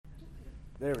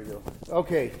There we go.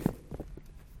 Okay.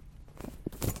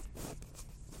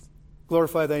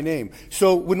 Glorify thy name.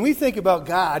 So when we think about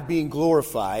God being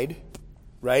glorified,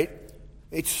 right,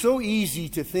 it's so easy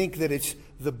to think that it's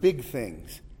the big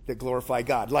things that glorify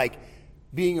God, like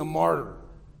being a martyr,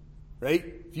 right?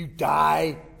 If you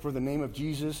die for the name of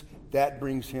Jesus, that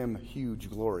brings him huge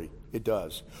glory. It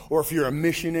does. Or if you're a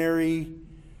missionary,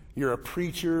 you're a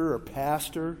preacher or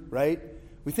pastor, right?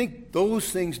 We think those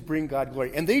things bring God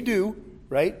glory. And they do,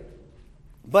 right?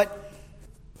 But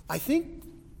I think,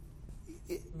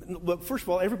 first of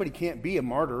all, everybody can't be a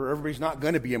martyr. Everybody's not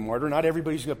going to be a martyr. Not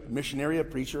everybody's a missionary, a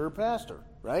preacher, or a pastor,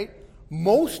 right?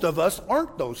 Most of us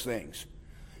aren't those things.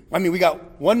 I mean, we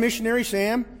got one missionary,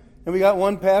 Sam, and we got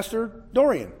one pastor,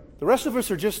 Dorian. The rest of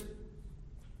us are just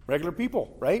regular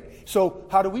people, right? So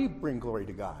how do we bring glory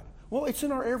to God? Well, it's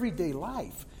in our everyday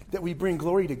life that we bring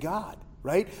glory to God,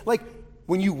 right? Like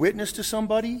when you witness to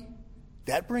somebody,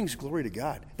 that brings glory to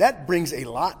God. That brings a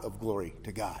lot of glory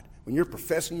to God. When you're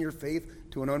professing your faith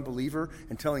to an unbeliever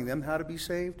and telling them how to be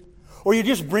saved, or you're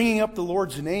just bringing up the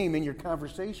Lord's name in your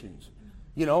conversations.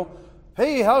 You know,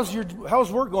 hey, how's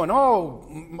work going? Oh,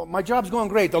 my job's going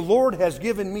great. The Lord has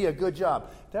given me a good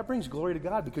job. That brings glory to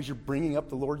God because you're bringing up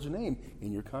the Lord's name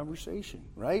in your conversation,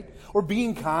 right? Or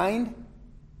being kind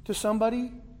to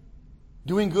somebody,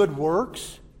 doing good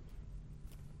works,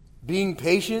 being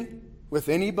patient with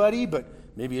anybody, but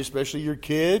maybe especially your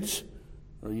kids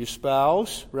or your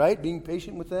spouse, right? Being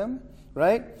patient with them,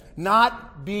 right?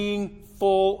 Not being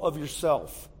full of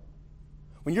yourself.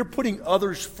 When you're putting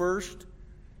others first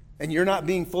and you're not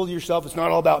being full of yourself, it's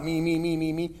not all about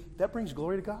me, that brings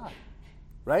glory to God,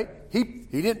 right?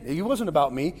 He wasn't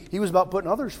about me. He was about putting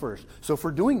others first. So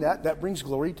for doing that, that brings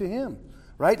glory to him,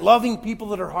 right? Loving people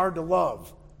that are hard to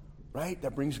love, right?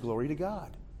 That brings glory to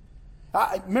God.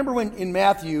 I remember when in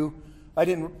Matthew, I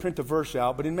didn't print the verse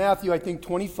out, but in Matthew, I think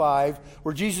 25,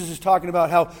 where Jesus is talking about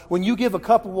how when you give a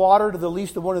cup of water to the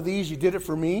least of one of these, you did it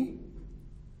for me.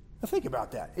 Now think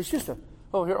about that. It's just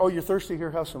you're thirsty,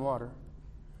 here, have some water.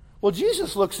 Well,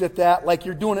 Jesus looks at that like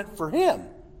you're doing it for him.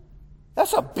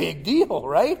 That's a big deal,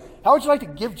 right? How would you like to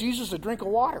give Jesus a drink of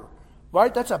water?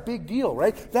 Right? That's a big deal,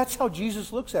 right? That's how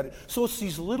Jesus looks at it. So it's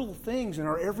these little things in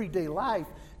our everyday life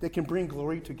that can bring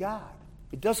glory to God.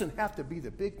 It doesn't have to be the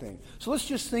big thing. So let's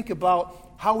just think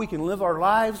about how we can live our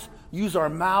lives, use our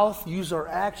mouth, use our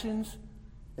actions,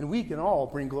 and we can all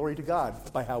bring glory to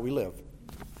God by how we live.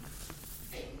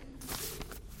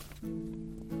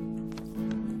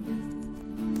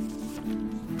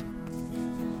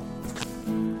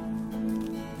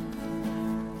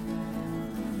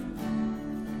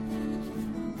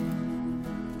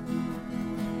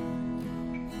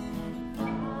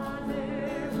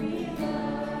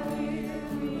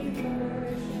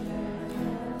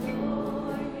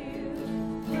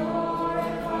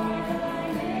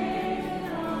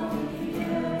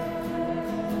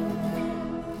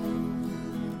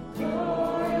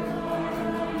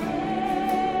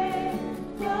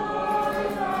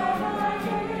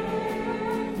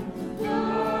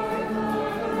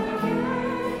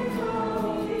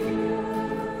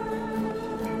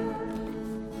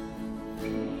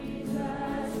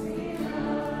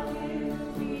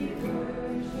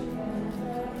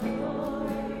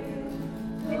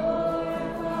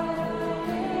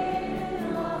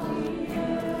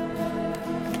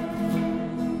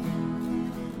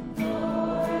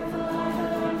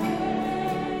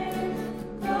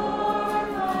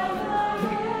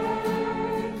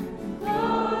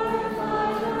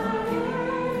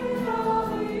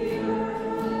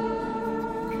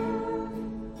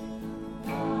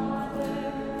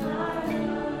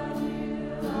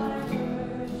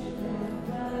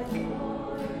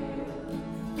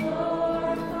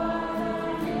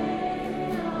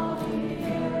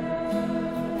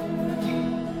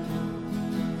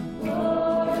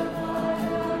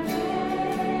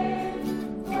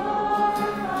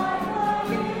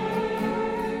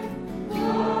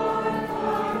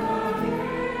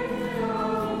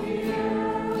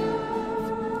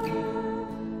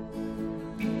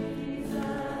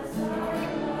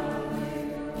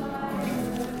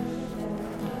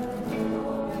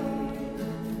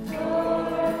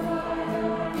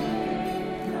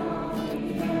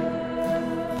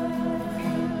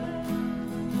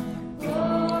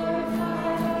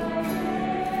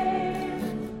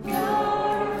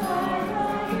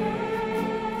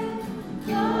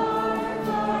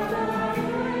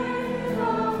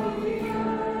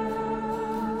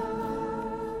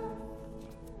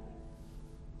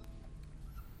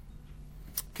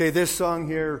 Okay, this song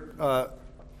here,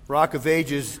 Rock of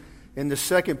Ages, in the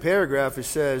second paragraph it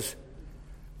says,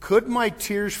 Could my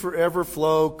tears forever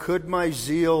flow? Could my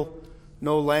zeal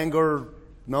no languor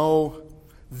know?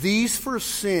 These for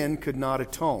sin could not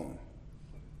atone.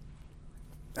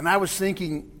 And I was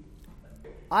thinking,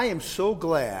 I am so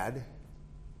glad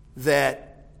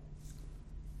that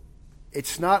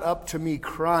it's not up to me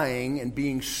crying and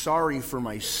being sorry for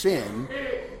my sin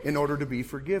in order to be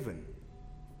forgiven.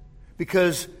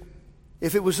 Because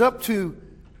if it was up to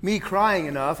me crying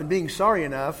enough and being sorry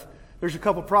enough, there's a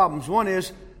couple problems. One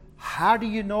is, how do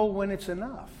you know when it's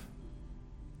enough?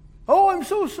 Oh, I'm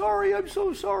so sorry, I'm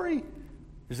so sorry.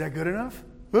 Is that good enough?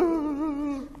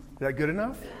 Is that good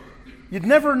enough? You'd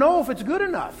never know if it's good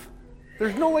enough.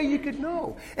 There's no way you could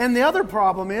know. And the other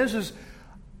problem is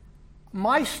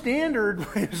my standard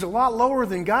is a lot lower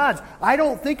than God's. I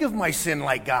don't think of my sin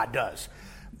like God does.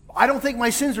 I don't think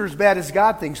my sins are as bad as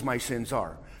God thinks my sins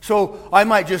are. So I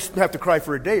might just have to cry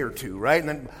for a day or two, right? And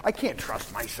then I can't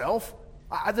trust myself.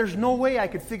 There's no way I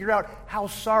could figure out how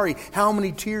sorry, how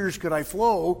many tears could I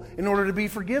flow in order to be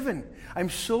forgiven. I'm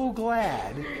just so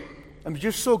glad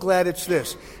it's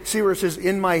this. See where it says,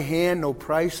 in my hand no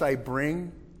price I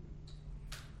bring?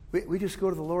 We just go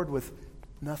to the Lord with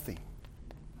nothing.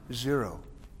 Zero.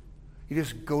 You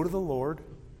just go to the Lord,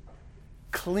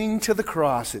 cling to the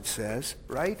cross, it says,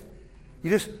 right?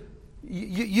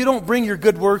 You don't bring your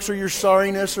good works or your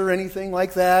sorriness or anything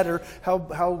like that, or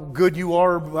how good you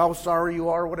are, or how sorry you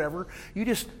are, or whatever.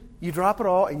 You drop it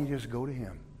all and you just go to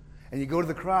Him. And you go to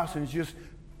the cross and it's just,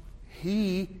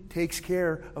 He takes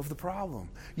care of the problem.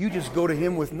 You just go to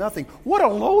Him with nothing. What a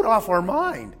load off our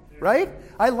mind, right?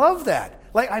 I love that.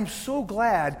 I'm so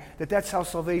glad that that's how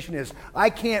salvation is. I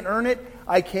can't earn it.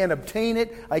 I can't obtain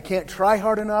it. I can't try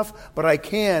hard enough, but I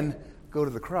can go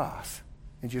to the cross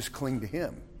and just cling to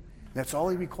Him. That's all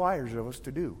He requires of us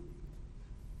to do.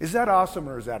 Is that awesome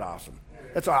or is that awesome?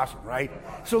 That's awesome, right?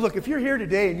 So look, if you're here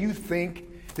today and you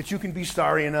think that you can be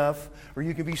sorry enough, or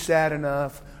you can be sad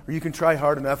enough, or you can try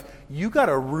hard enough, you got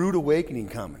a rude awakening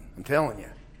coming. I'm telling you.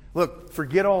 Look,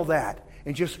 forget all that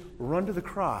and just run to the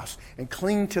cross and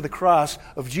cling to the cross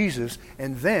of Jesus,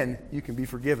 and then you can be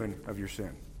forgiven of your sin.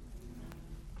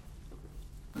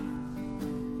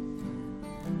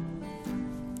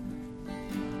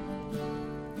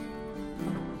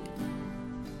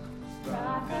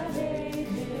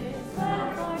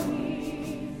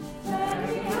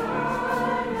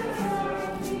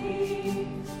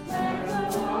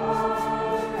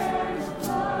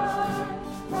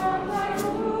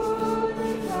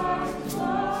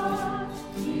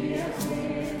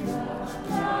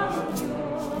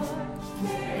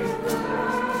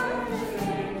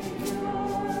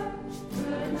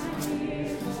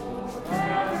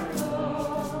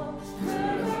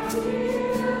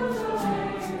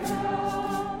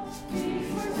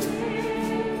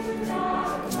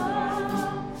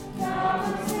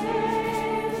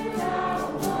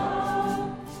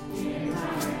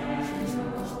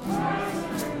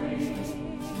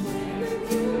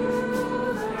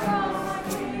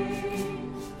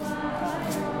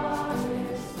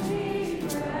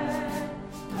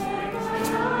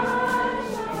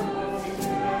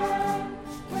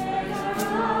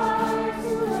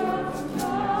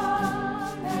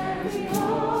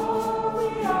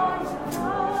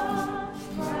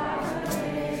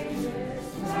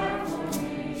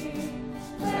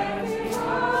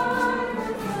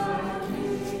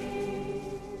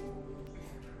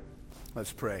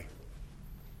 Let's pray.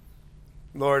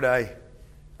 Lord, I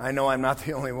know I'm not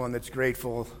the only one that's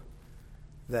grateful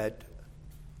that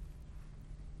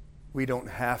we don't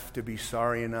have to be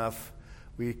sorry enough.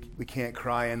 We can't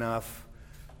cry enough.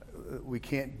 We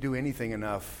can't do anything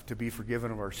enough to be forgiven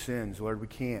of our sins. Lord, we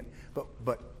can't.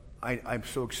 But I'm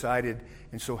so excited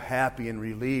and so happy and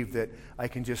relieved that I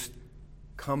can just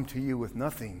come to you with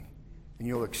nothing, and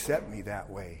you'll accept me that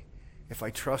way. If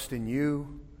I trust in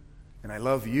you, and I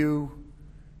love you,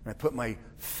 and I put my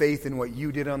faith in what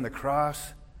you did on the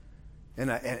cross, and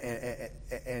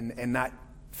not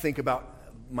think about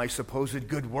my supposed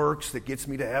good works that gets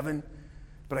me to heaven,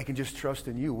 but I can just trust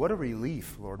in you. What a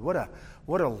relief, Lord. What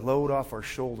a load off our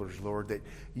shoulders, Lord, that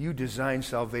you design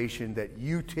salvation, that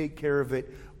you take care of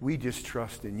it. We just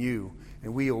trust in you,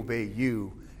 and we obey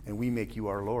you, and we make you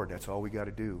our Lord. That's all we got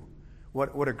to do.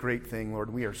 What a great thing,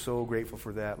 Lord. We are so grateful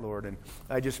for that, Lord. And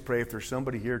I just pray if there's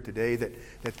somebody here today that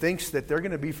thinks that they're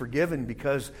going to be forgiven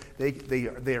because they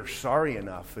are sorry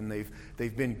enough and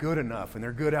they've been good enough and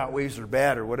their good outweighs their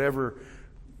bad, or whatever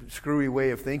screwy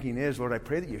way of thinking is, Lord, I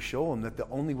pray that you show them that the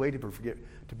only way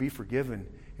to be forgiven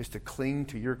is to cling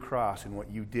to your cross and what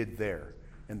you did there.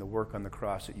 and the work on the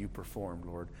cross that you performed,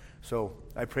 Lord. So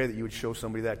I pray that you would show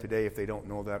somebody that today if they don't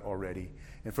know that already.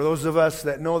 And for those of us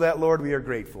that know that, Lord, we are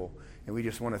grateful. And we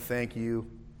just want to thank you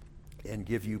and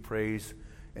give you praise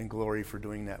and glory for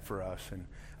doing that for us. And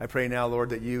I pray now, Lord,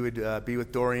 that you would be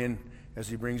with Dorian as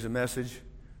he brings a message,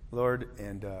 Lord,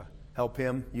 and help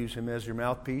him, use him as your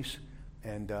mouthpiece,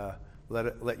 and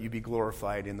let you be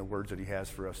glorified in the words that he has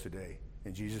for us today.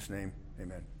 In Jesus' name,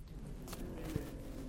 amen.